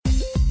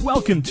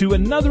Welcome to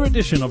another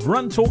edition of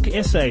Run Talk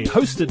SA,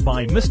 hosted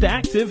by Mr.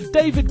 Active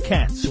David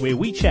Katz, where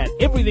we chat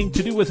everything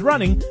to do with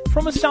running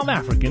from a South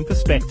African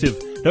perspective.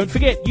 Don't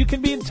forget, you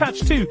can be in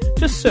touch too.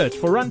 Just search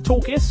for Run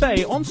Talk SA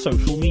on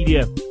social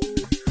media.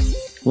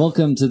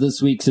 Welcome to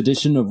this week's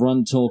edition of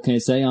Run Talk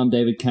SA. I'm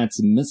David Katz,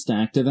 Mr.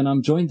 Active, and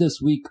I'm joined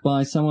this week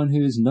by someone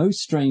who is no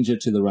stranger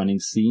to the running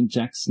scene,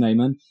 Jack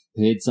Snyman,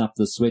 who heads up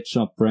the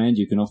Sweatshop brand.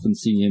 You can often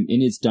see him in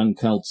his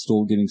Dunkeld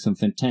store giving some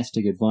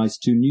fantastic advice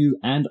to new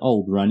and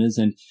old runners.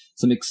 And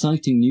some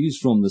exciting news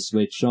from the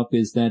Sweatshop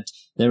is that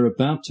they're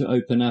about to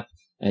open up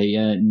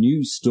a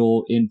new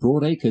store in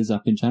Broadacres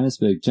up in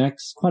Johannesburg.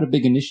 Jack's quite a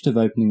big initiative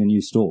opening a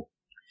new store.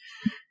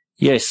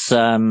 Yes,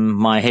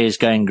 my hair's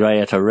going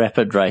grey at a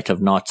rapid rate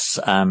of knots.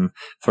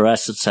 For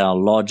us, it's our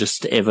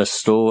largest ever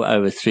store,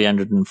 over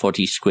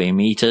 340 square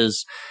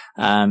meters.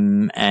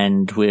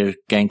 And we're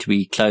going to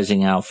be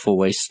closing our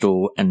four-way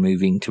store and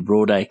moving to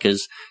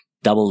Broadacres,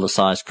 double the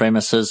size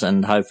premises,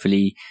 and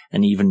hopefully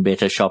an even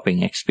better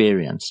shopping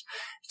experience.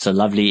 It's a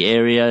lovely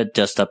area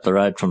just up the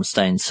road from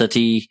Steyn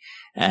City,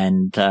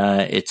 and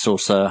it's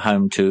also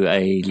home to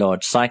a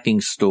large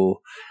cycling store,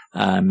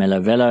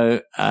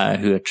 Melovelo,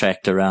 who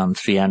attract around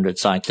 300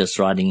 cyclists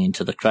riding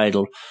into the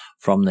cradle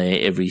from there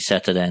every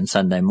Saturday and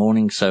Sunday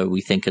morning, so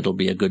we think it'll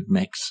be a good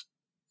mix.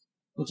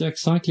 Well, Jack,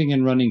 cycling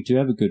and running do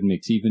have a good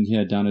mix. Even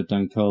here down at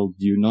Dunkeld,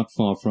 you're not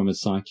far from a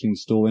cycling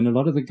store, and a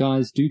lot of the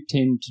guys do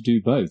tend to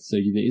do both, so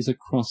there is a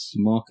cross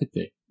market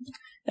there.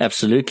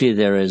 Absolutely,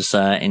 there is.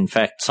 In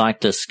fact,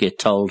 cyclists get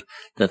told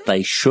that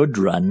they should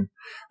run,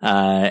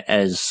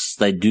 as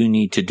they do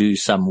need to do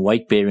some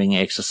weight-bearing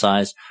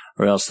exercise,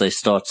 or else they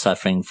start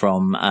suffering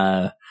from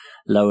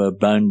lower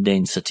bone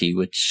density,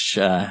 which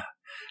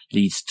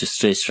leads to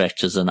stress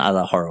fractures and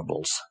other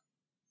horribles.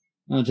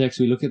 Now, Jax,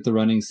 we look at the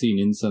running scene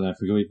in South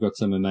Africa. We've got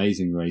some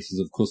amazing races.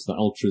 Of course, the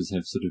ultras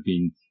have sort of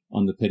been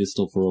on the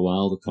pedestal for a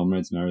while, the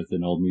Comrades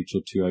Marathon, Old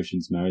Mutual, Two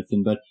Oceans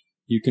Marathon, but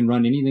you can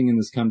run anything in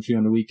this country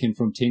on a weekend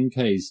from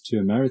 10Ks to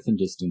a marathon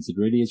distance. It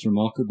really is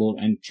remarkable,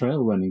 and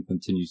trail running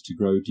continues to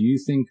grow. Do you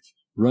think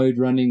road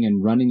running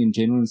and running in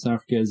general in South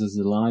Africa is as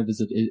alive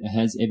as it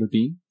has ever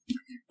been?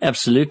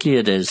 Absolutely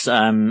it is.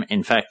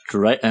 In fact,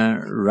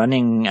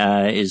 running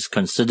is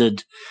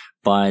considered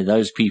by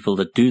those people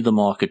that do the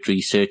market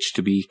research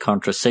to be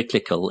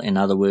contracyclical. In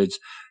other words,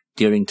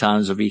 during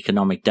times of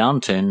economic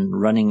downturn,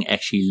 running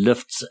actually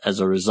lifts as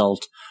a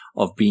result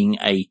of being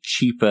a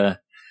cheaper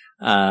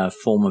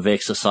form of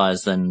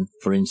exercise than,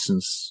 for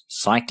instance,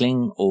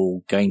 cycling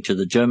or going to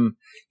the gym.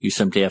 You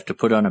simply have to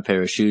put on a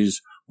pair of shoes,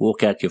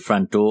 walk out your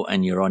front door,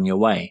 and you're on your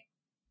way.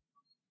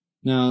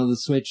 Now, the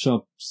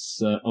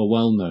Sweatshops are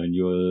well known.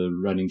 Your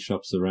running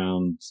shops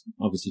around,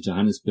 obviously,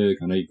 Johannesburg.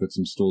 I know you've got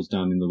some stores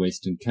down in the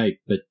Western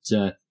Cape, but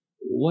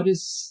what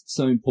is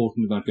so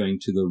important about going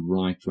to the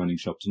right running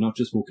shop, to not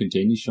just walk into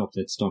any shop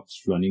that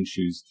stocks running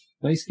shoes?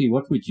 Basically,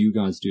 what would you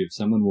guys do if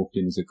someone walked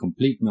in as a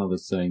complete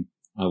novice saying,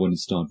 I want to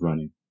start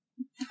running?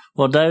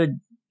 Well, David,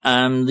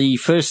 the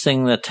first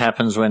thing that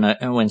happens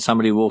when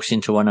somebody walks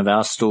into one of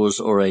our stores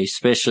or a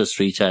specialist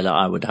retailer,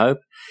 I would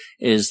hope,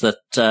 is that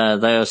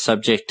they are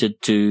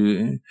subjected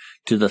to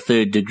the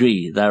third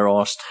degree. They're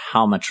asked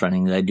how much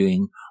running they're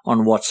doing,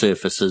 on what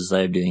surfaces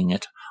they're doing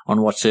it,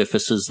 on what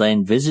surfaces they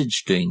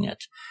envisage doing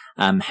it.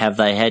 Have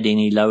they had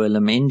any lower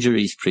limb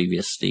injuries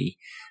previously?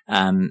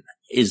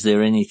 Is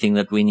there anything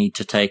that we need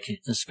to take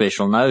a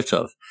special note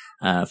of?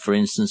 For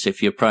instance,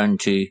 if you're prone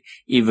to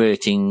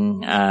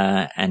everting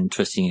and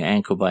twisting your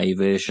ankle by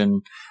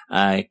eversion,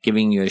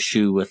 giving you a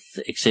shoe with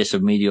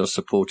excessive medial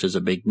support is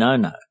a big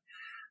no-no.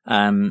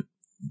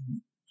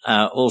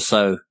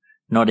 Also,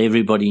 not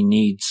everybody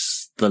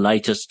needs the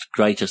latest,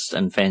 greatest,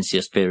 and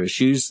fanciest pair of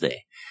shoes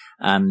there.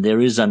 There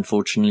is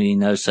unfortunately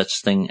no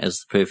such thing as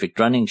the perfect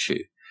running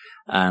shoe.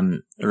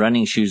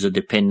 Running shoes are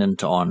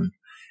dependent on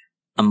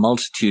a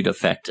multitude of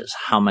factors.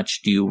 How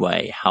much do you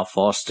weigh? How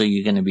fast are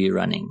you going to be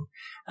running?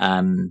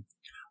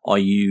 Are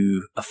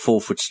you a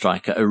forefoot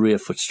striker, a rear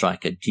foot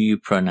striker? Do you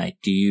pronate?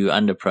 Do you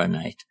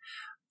underpronate?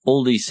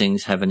 All these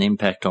things have an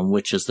impact on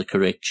which is the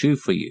correct shoe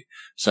for you.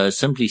 So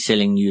simply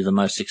selling you the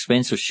most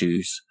expensive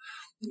shoes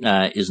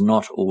is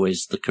not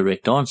always the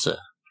correct answer.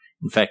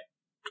 In fact,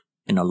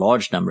 in a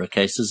large number of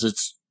cases,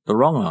 it's the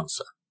wrong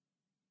answer.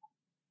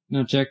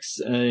 Now, Jax,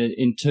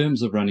 in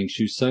terms of running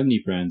shoes, so many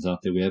brands out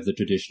there. We have the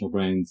traditional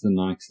brands, the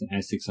Nikes, the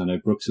Asics. I know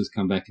Brooks has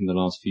come back in the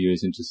last few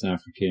years into South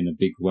Africa in a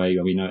big way.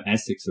 We know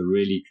Asics are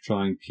really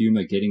trying,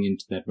 Puma getting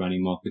into that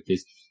running market.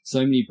 There's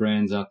so many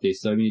brands out there,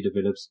 so many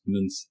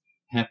developments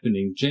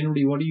happening.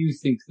 Generally, what do you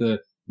think the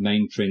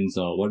main trends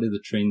are? What are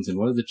the trends and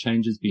what have the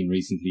changes been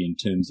recently in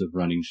terms of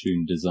running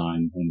shoe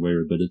design and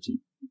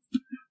wearability?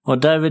 Well,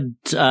 David,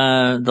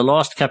 the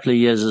last couple of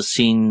years has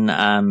seen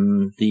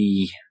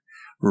the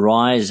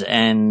rise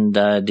and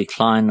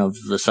decline of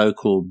the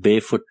so-called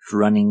barefoot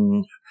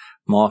running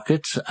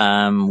market,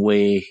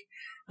 where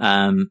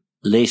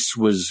less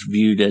was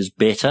viewed as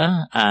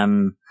better.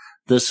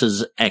 This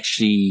has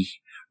actually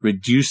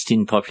reduced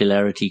in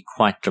popularity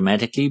quite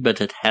dramatically, but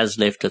it has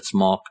left its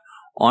mark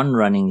on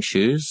running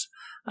shoes.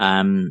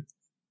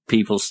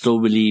 people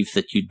still believe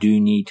that you do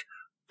need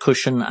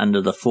cushion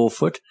under the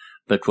forefoot,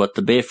 but what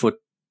the barefoot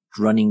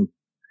running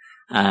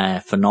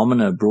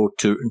phenomena brought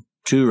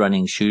to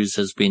running shoes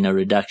has been a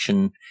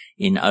reduction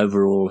in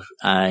overall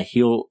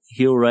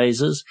heel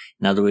raises.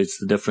 In other words,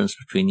 the difference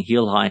between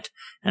heel height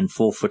and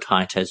forefoot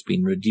height has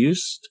been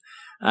reduced.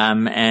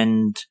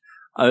 And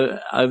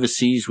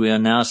overseas, we are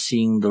now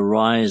seeing the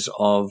rise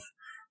of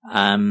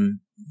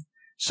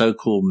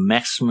so-called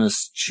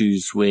maximalist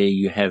shoes, where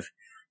you have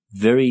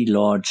very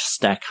large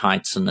stack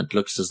heights and it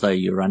looks as though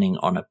you're running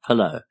on a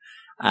pillow.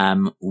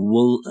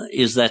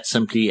 Is that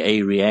simply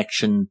a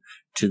reaction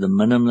to the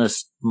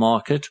minimalist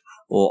market,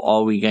 or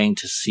are we going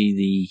to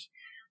see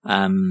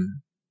the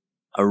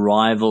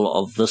arrival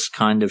of this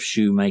kind of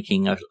shoe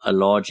making a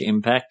large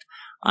impact?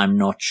 I'm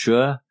not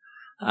sure.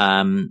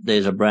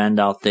 There's a brand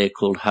out there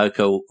called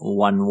Hoka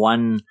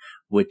 11,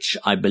 which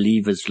I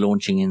believe is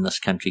launching in this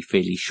country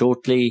fairly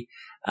shortly,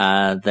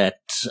 that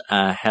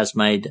has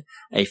made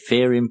a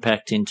fair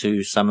impact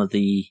into some of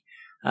the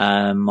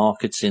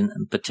markets,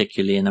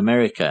 particularly in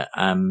America.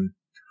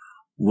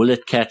 Will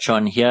it catch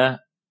on here?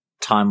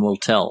 Time will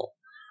tell.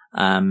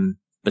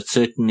 But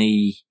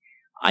certainly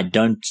I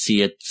don't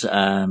see it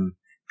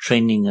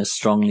trending as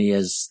strongly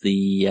as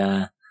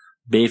the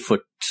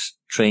barefoot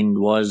trend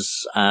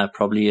was,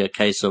 probably a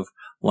case of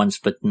once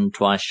bitten,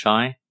 twice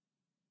shy.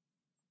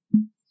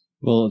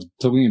 Well,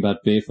 talking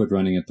about barefoot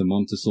running at the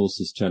Monte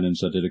Sorces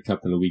Challenge I did a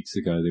couple of weeks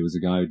ago, there was a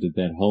guy who did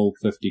that whole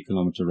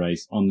 50-kilometer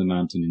race on the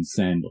mountain in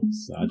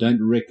sandals. I don't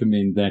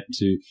recommend that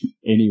to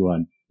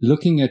anyone.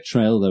 Looking at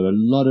trail, though, a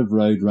lot of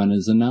road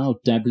runners are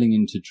now dabbling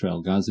into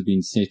trail. Guys have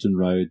been set on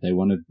road. They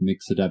want to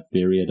mix it up,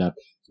 vary it up.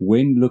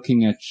 When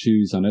looking at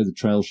shoes, I know the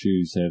trail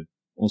shoes have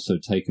also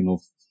taken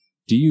off.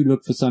 Do you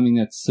look for something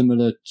that's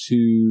similar to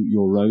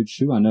your road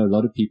shoe? I know a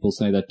lot of people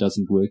say that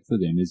doesn't work for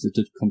them. Is it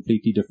a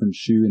completely different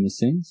shoe in a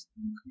sense?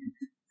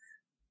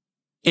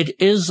 It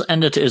is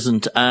and it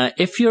isn't.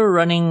 If you're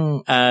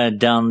running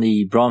down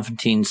the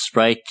Braamfontein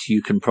Spruit,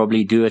 you can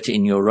probably do it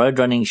in your road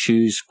running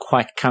shoes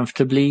quite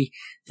comfortably.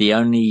 The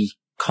only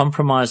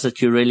compromise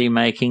that you're really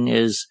making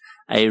is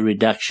a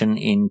reduction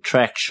in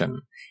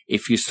traction.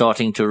 If you're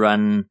starting to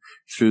run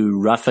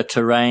through rougher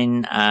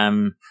terrain,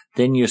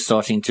 then you're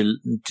starting to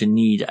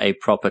need a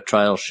proper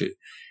trail shoe.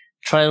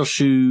 Trail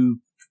shoe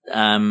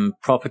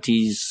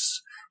properties,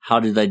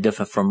 how do they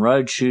differ from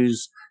road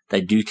shoes?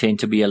 They do tend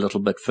to be a little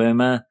bit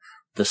firmer.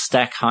 The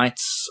stack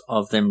heights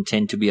of them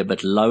tend to be a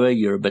bit lower.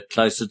 You're a bit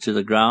closer to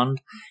the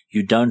ground.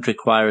 You don't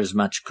require as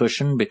much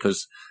cushion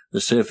because the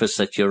surface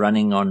that you're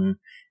running on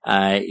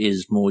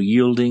is more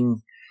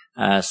yielding.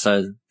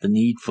 So the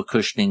need for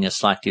cushioning is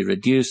slightly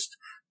reduced.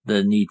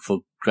 The need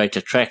for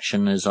greater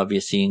traction is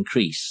obviously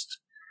increased.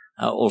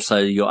 Also,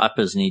 your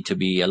uppers need to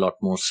be a lot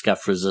more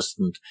scuff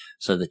resistant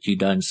so that you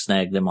don't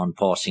snag them on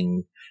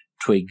passing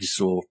twigs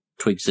or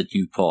twigs that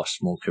you pass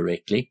more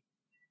correctly.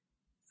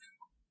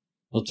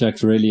 Well,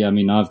 Jax, really,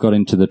 I've got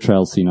into the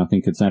trail scene. I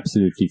think it's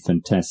absolutely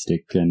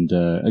fantastic and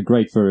a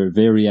great for a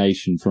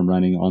variation from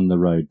running on the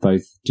road.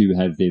 Both do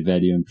have their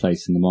value and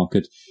place in the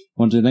market. I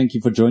want to thank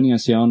you for joining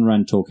us here on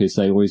Run Talk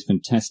SA. Always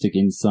fantastic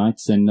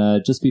insights. And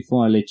just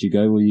before I let you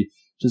go, will you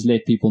just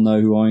let people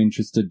know who are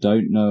interested,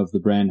 don't know of the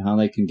brand, how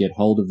they can get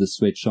hold of the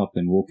sweatshop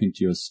and walk into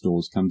your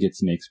stores, come get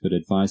some expert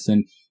advice?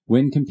 And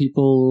when can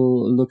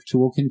people look to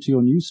walk into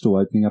your new store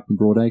opening up in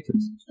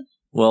Broadacres?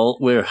 Well,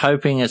 we're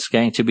hoping it's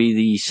going to be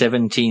the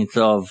 17th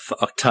of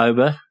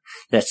October.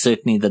 That's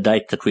certainly the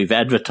date that we've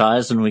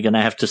advertised, and we're going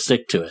to have to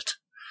stick to it.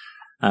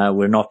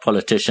 We're not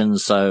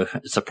politicians, so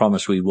it's a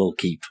promise we will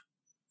keep.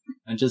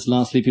 And just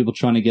lastly, people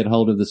trying to get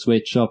hold of the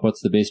sweatshop,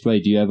 what's the best way?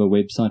 Do you have a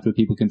website where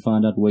people can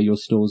find out where your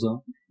stores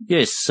are?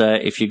 Yes,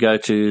 if you go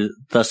to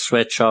the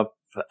sweatshop,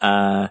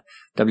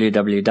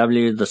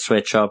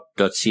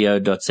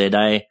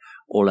 www.thesweatshop.co.za,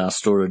 all our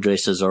store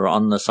addresses are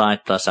on the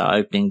site, plus our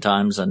opening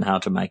times and how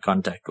to make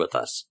contact with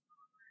us.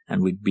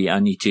 And we'd be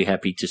only too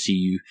happy to see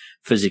you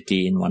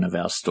physically in one of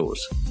our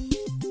stores.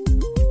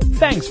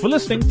 Thanks for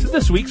listening to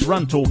this week's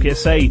Run Talk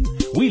SA.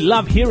 We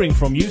love hearing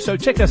from you, so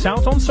check us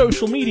out on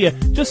social media.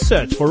 Just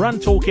search for Run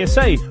Talk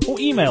SA or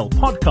email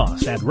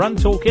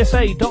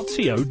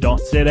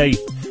podcast@runtalksa.co.za.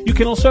 You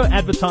can also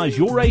advertise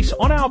your race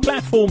on our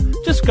platform.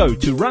 Just go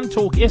to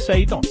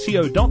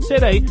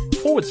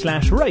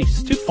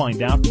runtalksa.co.za/race to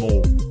find out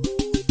more.